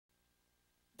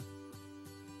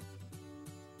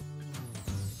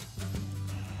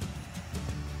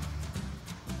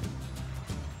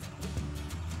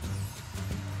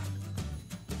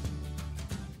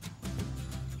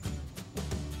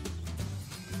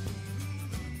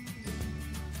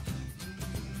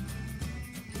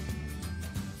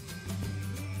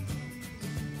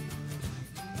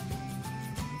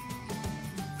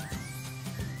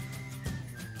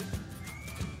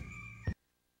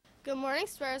Good morning,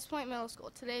 Sparrows Point Middle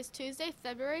School. Today is Tuesday,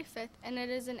 February 5th, and it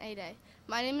is an A Day.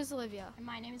 My name is Olivia. And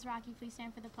my name is Rocky. Please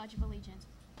stand for the Pledge of Allegiance.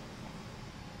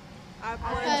 I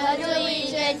pledge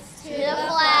allegiance to the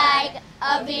flag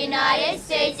of the United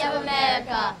States of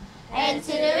America and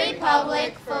to the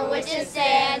republic for which it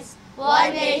stands,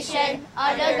 one nation,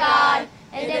 under God,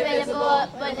 indivisible,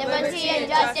 with liberty and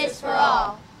justice for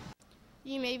all.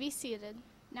 You may be seated.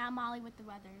 Now Molly with the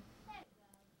weather.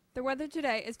 The weather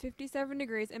today is 57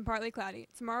 degrees and partly cloudy.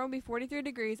 Tomorrow will be 43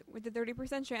 degrees with a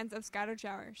 30% chance of scattered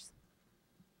showers.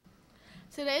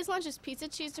 Today's lunch is pizza,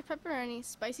 cheese or pepperoni,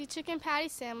 spicy chicken patty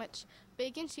sandwich,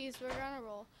 bacon cheeseburger on a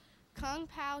roll, kung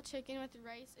pao chicken with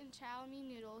rice and chow mein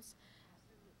noodles,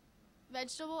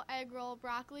 vegetable egg roll,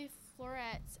 broccoli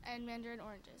florets, and mandarin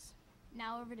oranges.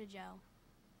 Now over to Joe.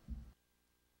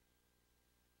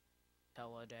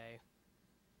 Day.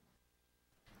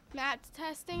 Map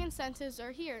testing incentives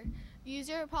are here. Use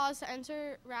your paws to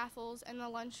enter raffles in the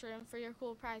lunchroom for your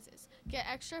cool prizes. Get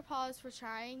extra paws for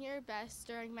trying your best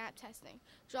during map testing.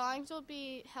 Drawings will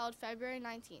be held February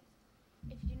 19th.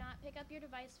 If you do not pick up your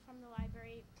device from the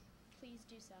library, please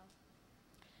do so.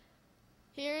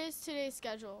 Here is today's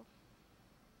schedule.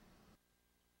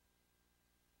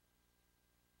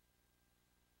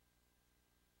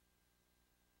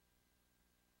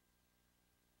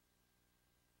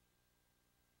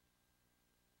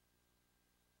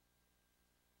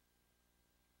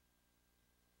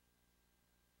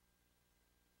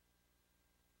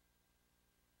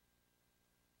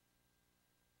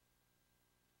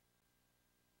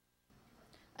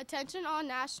 Attention all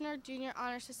National Junior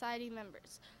Honor Society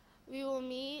members. We will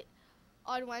meet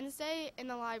on Wednesday in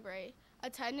the library.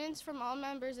 Attendance from all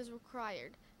members is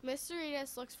required. Mr.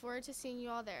 Ritas looks forward to seeing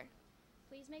you all there.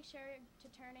 Please make sure to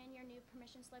turn in your new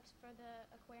permission slips for the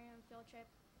aquarium field trip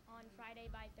on Friday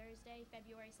by Thursday,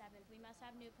 February 7th. We must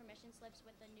have new permission slips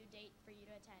with a new date for you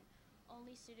to attend.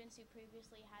 Only students who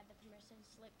previously had the permission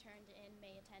slip turned in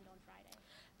may attend on Friday.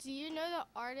 Do you know the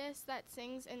artist that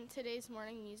sings in today's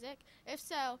morning music? If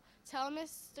so, tell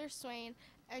Mr. Swain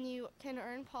and you can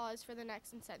earn paws for the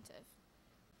next incentive.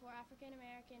 For African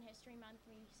American History Month,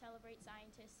 we celebrate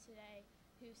scientists today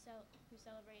who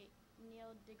celebrate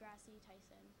Neil deGrasse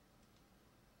Tyson.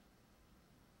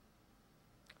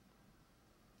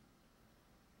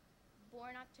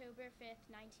 Born October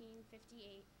 5th,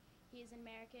 1958, he is an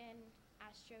American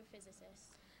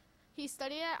astrophysicist. He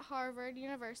studied at Harvard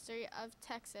University of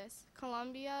Texas,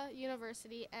 Columbia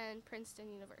University, and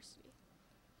Princeton University.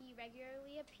 He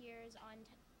regularly appears on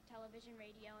television,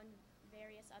 radio, and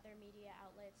various other media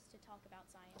outlets to talk about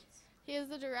science. He is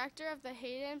the director of the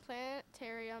Hayden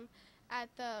Planetarium at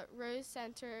the Rose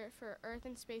Center for Earth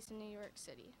and Space in New York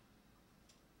City.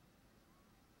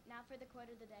 Now for the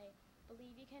quote of the day.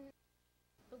 Believe you can,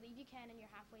 and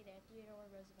you're halfway there. Theodore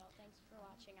Roosevelt. Thanks for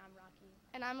watching. I'm Rocky.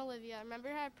 And I'm Olivia. Remember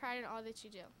to have pride in all that you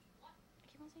do. I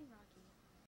keep on saying Rocky.